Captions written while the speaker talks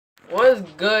What's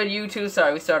good, YouTube?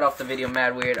 Sorry, we started off the video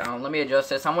mad weird. Let me adjust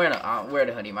this. I'm wearing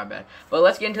a hoodie, my bad. But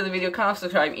let's get into the video. Comment,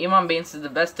 subscribe. Emoni Baines is the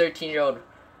best 13-year-old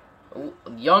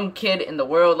young kid in the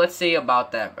world. Let's see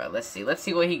about that, bro. Let's see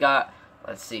what he got.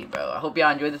 Let's see, bro. I hope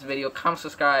y'all enjoyed this video. Comment,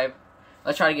 subscribe.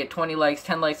 Let's try to get 20 likes,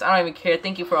 10 likes. I don't even care.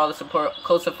 Thank you for all the support.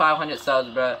 Close to 500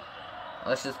 subs, bro.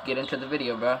 Let's just get into the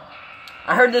video, bro.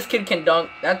 I heard this kid can dunk.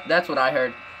 That's what I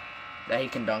heard. That he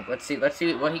can dunk. Let's see what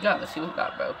he got. Let's see what he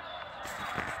got, bro.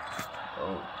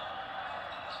 Oh.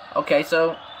 Okay,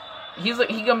 so he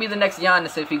gonna be the next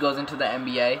Giannis if he goes into the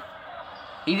NBA.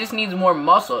 He just needs more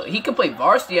muscle. He can play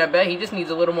varsity, I bet. He just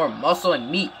needs a little more muscle and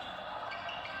meat.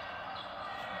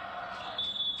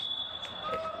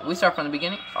 We start from the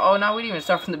beginning? Oh, no, we didn't even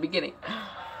start from the beginning.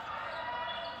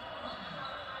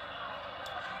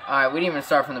 Alright, we didn't even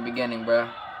start from the beginning, bro.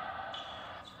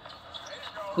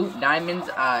 Hoop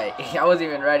diamonds? I wasn't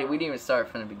even ready. We didn't even start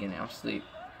from the beginning. I'm asleep.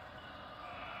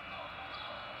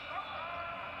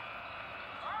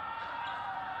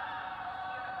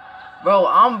 Bro,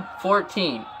 I'm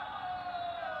 14.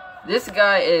 This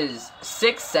guy is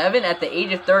 6'7" at the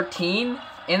age of 13.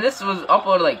 And this was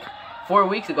uploaded like 4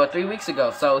 weeks ago, 3 weeks ago.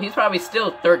 So he's probably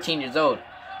still 13 years old.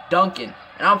 Dunking.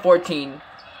 And I'm 14.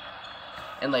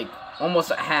 And like almost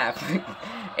a half.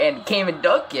 And can't even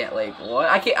dunk yet. Like what?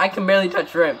 I can barely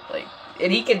touch rim. Like,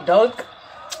 and he can dunk?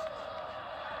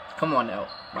 Come on now.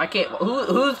 I can't.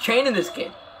 Who's training this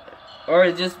kid? Or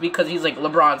is it just because he's like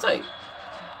LeBron's height?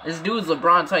 This dude's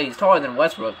LeBron's height. He's taller than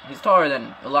Westbrook. He's taller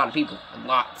than a lot of people.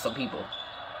 Lots of people.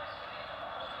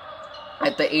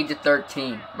 At the age of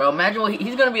 13. Bro, imagine what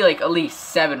he's going to be like at least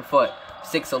 7 foot.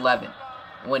 6'11".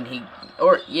 When he...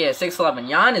 Or, yeah, 6'11".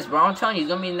 Giannis, bro. I'm telling you, he's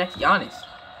going to be the next Giannis.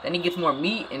 Then he gets more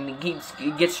meat and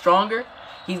he gets stronger.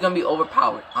 He's going to be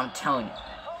overpowered. I'm telling you.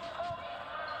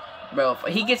 Bro,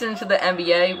 if he gets into the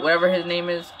NBA, whatever his name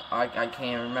is. I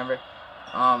can't remember.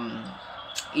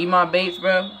 Emoni Baines,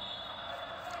 bro.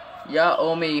 Y'all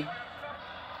owe me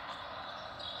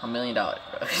 $1 million, bro.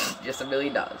 Just $1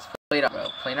 million. Play it out, bro.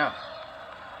 Play it out.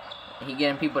 He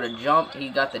getting people to jump. He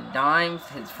got the dimes.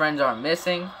 His friends aren't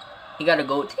missing. He got a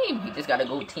go team. He just got a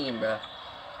go team, bro.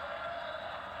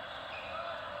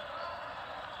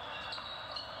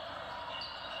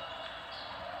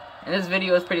 And this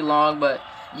video is pretty long, but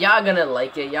y'all gonna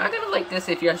like it. Y'all gonna like this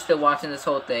if you're still watching this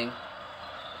whole thing.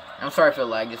 I'm sorry for the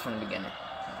lag just from the beginning.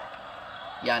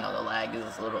 Yeah, I know the lag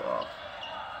is a little off.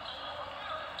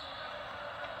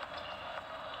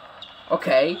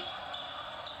 Okay.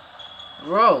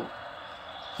 Bro.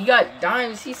 He got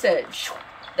dimes. He said,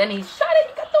 then he shot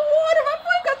it. He got the water. My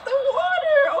boy got the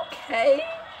water. Okay.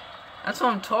 That's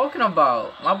what I'm talking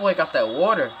about. My boy got that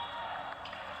water.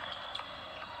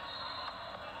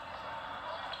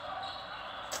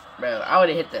 Bro, I would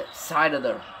have hit the side of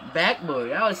the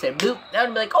backboard. I would have said, boop. That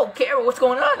would be like, oh, Carol, what's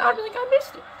going on? I would be like, I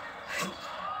missed it.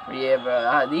 Yeah,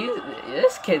 bro,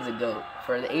 this kid's a GOAT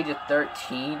for the age of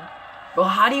 13. Bro,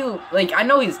 how do you, like, I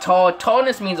know he's tall.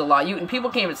 Tallness means a lot. And people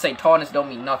can't even say tallness don't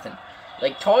mean nothing.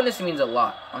 Like, tallness means a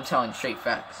lot. I'm telling you straight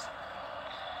facts.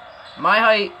 My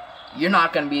height, you're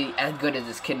not going to be as good as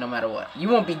this kid no matter what. You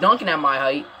won't be dunking at my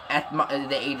height at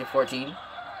the age of 14.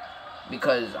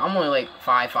 Because I'm only like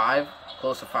 5'5",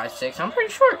 close to 5'6". I'm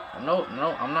pretty short. No,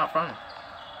 I'm not fronting.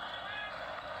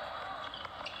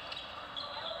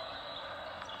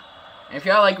 If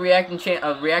y'all like reacting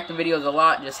videos a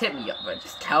lot, just hit me up, bro.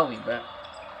 Just tell me, bro.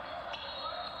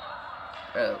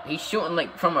 Bro, he's shooting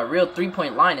like from a real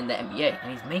 3-point line in the NBA,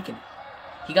 and he's making it.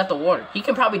 He got the water. He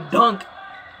can probably dunk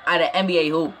at an NBA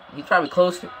hoop. He's probably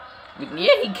closer.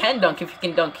 Yeah, he can dunk if he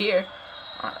can dunk here.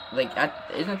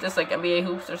 Isn't this like NBA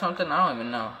hoops or something? I don't even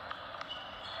know.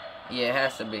 Yeah, it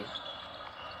has to be.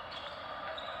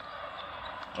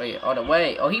 Wait, oh, the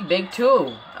way. Oh, he big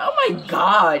too. Oh my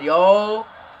God, yo.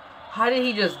 How did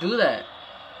he just do that?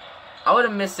 I would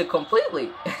have missed it completely.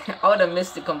 I would have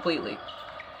missed it completely.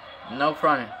 No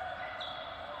fronting.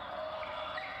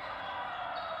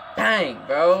 Dang,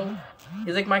 bro.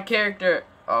 He's like my character.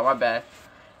 Oh, my bad.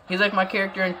 He's like my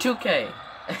character in 2K.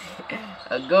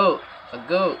 A goat. A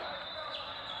goat.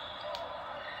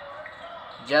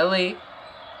 Jelly.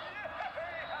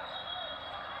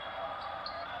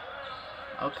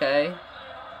 Okay.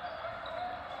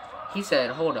 He said,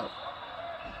 hold up.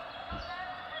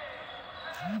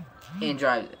 And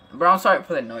drives it. Bro, I'm sorry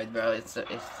for the noise, bro. It's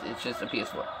just a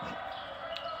PS4.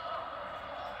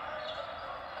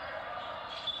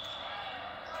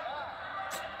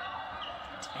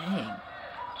 Dang.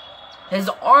 His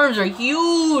arms are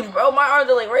huge, bro. My arms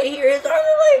are like right here. His arms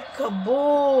are like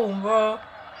kaboom, bro.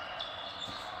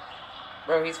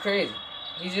 Bro, he's crazy.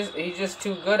 He's just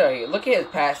too good out here. Look at his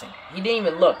passing. He didn't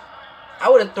even look. I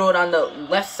would have thrown it on the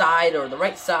left side or the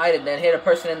right side and then hit a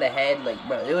person in the head. Like,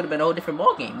 bro, it would have been a whole different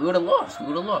ball game. We would have lost. We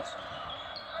would have lost.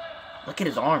 Look at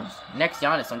his arms. Next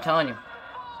Giannis, I'm telling you.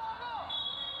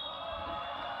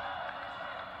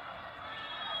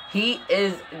 He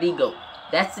is the GOAT.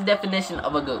 That's the definition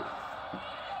of a GOAT.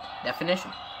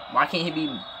 Definition. Why can't he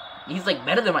be... He's like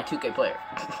better than my 2K player.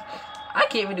 I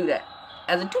can't even do that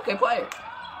as a 2K player.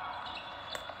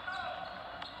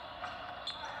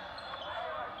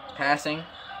 Passing.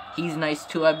 He's nice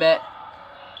too, I bet.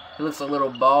 He looks a little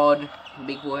bald.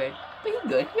 Big boy. But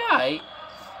he's good. He's alright.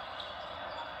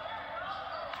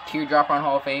 Teardrop on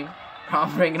Hall of Fame.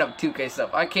 I'm bringing up 2K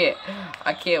stuff. I can't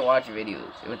watch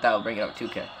videos without bringing up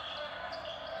 2K.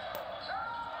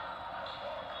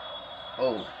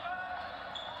 Oh.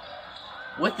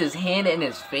 With his hand in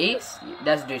his face?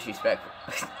 That's disrespectful.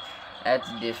 That's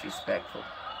disrespectful.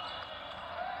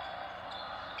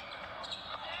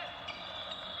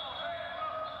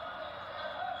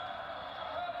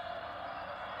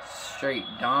 Straight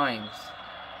dimes.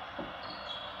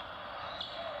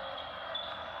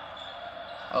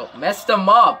 Oh, messed him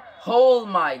up. Oh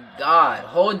my god.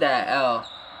 Hold that L.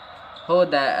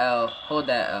 Hold that L. Hold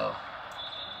that L.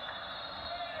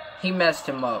 He messed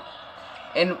him up.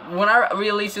 And when I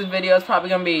release this video, it's probably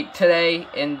going to be today,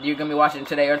 and you're going to be watching it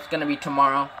today, or it's going to be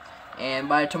tomorrow. And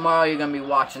by tomorrow, you're going to be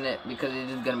watching it, because it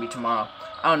is going to be tomorrow.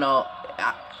 I don't know.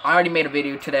 I already made a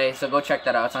video today, so go check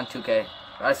that out. It's on 2K.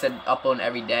 I said upload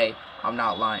every day. I'm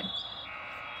not lying.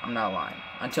 I'm not lying.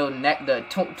 Until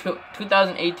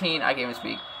 2018, I can't even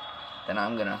speak. Then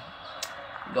I'm going to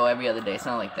go every other day. It's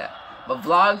not like that. But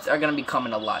vlogs are going to be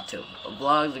coming a lot, too.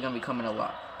 Vlogs are going to be coming a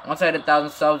lot. Once I hit 1,000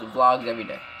 subs, vlogs every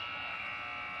day.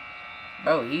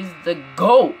 Bro, he's the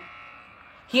GOAT.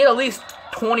 He had at least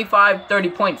 25, 30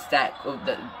 points that of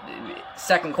the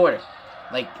second quarter.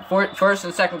 Like, first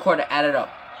and second quarter added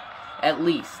up. At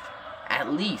least.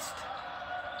 At least.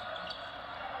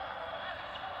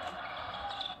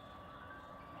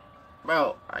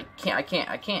 Bro, I can't.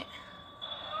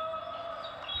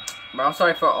 Bro, I'm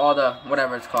sorry for all the,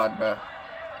 whatever it's called, bro.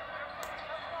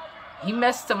 He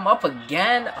messed him up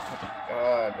again. Oh my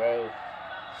god, bro.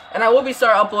 And I will be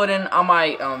start uploading on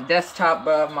my desktop,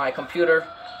 bro, my computer.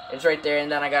 It's right there, and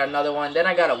then I got another one. Then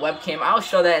I got a webcam. I'll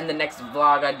show that in the next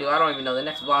vlog I do. I don't even know. The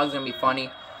next vlog is going to be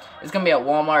funny. It's going to be at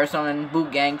Walmart or something,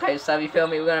 boot gang type stuff, you feel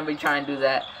me? We're going to be trying to do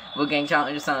that, boot gang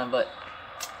challenge or something, but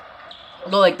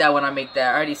go like that when I make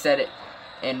that. I already said it.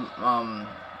 And,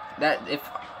 that, if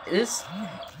this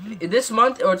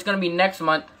month, or it's going to be next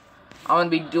month, I'm going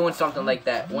to be doing something like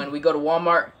that. When we go to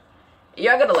Walmart,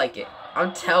 y'all going to like it.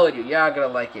 I'm telling you, y'all gonna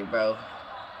like it, bro.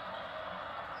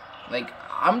 Like,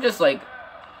 I'm just like,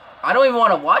 I don't even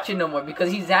want to watch it no more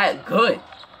because he's that good.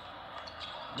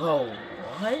 Bro,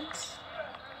 what?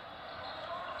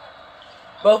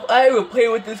 Bro, if I ever play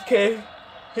with this kid,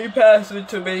 he passes it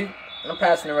to me, I'm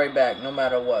passing it right back, no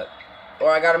matter what.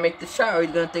 Or I gotta make the shot, or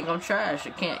he's gonna think I'm trash.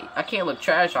 I can't look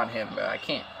trash on him, bro. I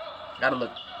can't. Gotta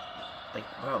look like,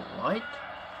 bro, what?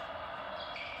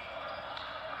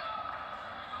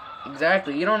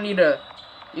 Exactly. You don't need a...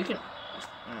 You can...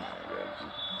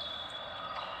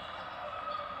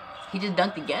 He just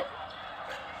dunked again?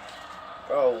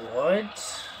 Bro,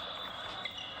 what?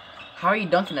 How are you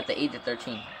dunking at the age of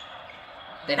 13?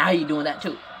 Then how are you doing that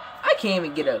too? I can't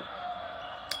even get a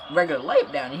regular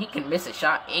layup down and he can miss a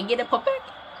shot and get it put back.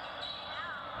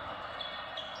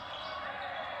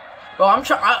 Bro, I'm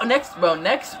trying... Next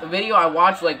video I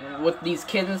watch, like, with these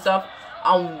kids and stuff,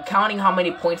 I'm counting how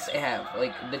many points they have.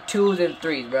 Like, the 2s and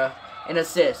 3s, bro. And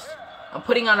assists. I'm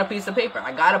putting on a piece of paper.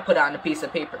 I gotta put on a piece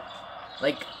of paper.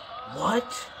 Like,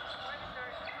 what?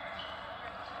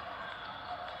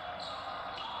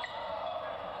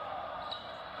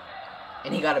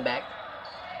 And he got it back.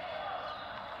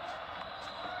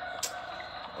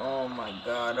 Oh my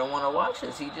god, I don't want to watch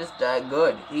this. He's just that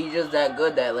good. He's just that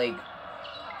good that, like,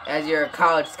 as you're a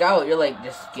college scout, you're like,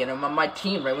 just get him on my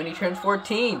team right when he turns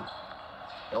 14.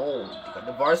 Oh,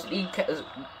 the varsity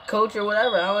coach or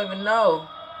whatever, I don't even know.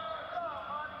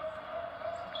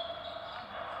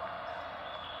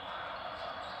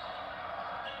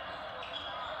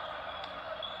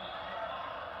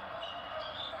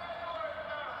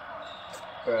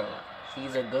 Bro,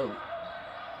 he's a GOAT.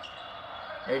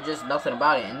 There's just nothing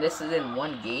about it. And this is in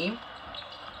one game?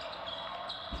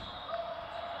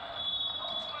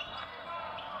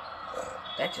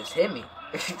 That just hit me.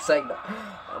 It's like,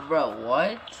 bro,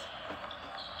 what?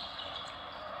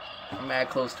 I'm mad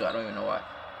close to it. I don't even know why.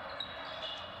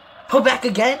 Pull back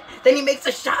again? Then he makes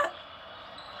a shot?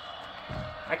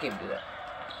 I can't do that.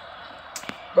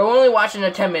 But we're only watching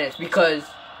the 10 minutes because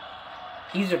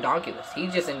He's redonkulous.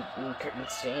 He's just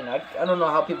insane. I don't know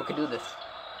how people could do this.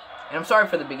 And I'm sorry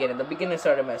for the beginning. The beginning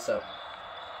started to mess up.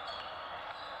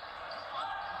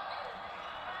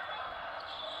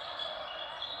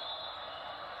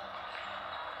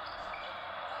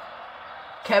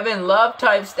 Kevin Love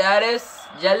type status.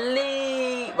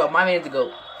 Jelly. But my man's a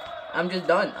GOAT. I'm just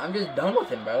done. I'm just done with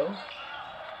him, bro.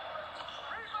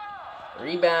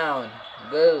 Rebound.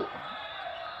 GOAT.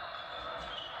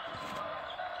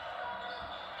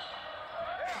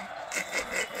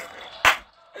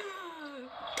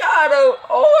 God,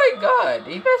 oh my God.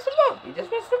 He messed him up. He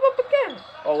just messed him up again.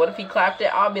 Oh, what if he clapped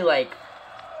it? I'll be like...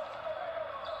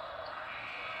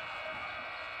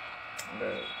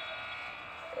 Bro.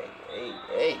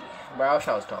 Hey. Bro, I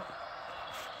was tough.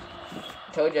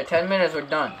 Told you, 10 minutes, we're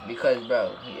done. Because,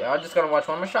 bro, y'all just gonna watch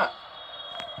one more shot.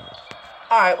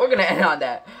 Alright, we're gonna end on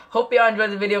that. Hope y'all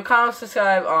enjoyed the video. Comment,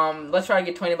 subscribe. Let's try to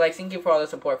get 20 likes. Thank you for all the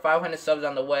support. 500 subs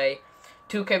on the way.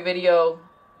 2K video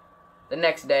the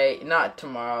next day. Not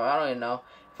tomorrow. I don't even know.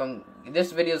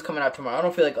 This video is coming out tomorrow. I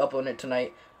don't feel like uploading it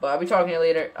tonight. But I'll be talking to you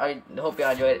later. I hope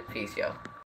y'all enjoyed it. Peace, yo.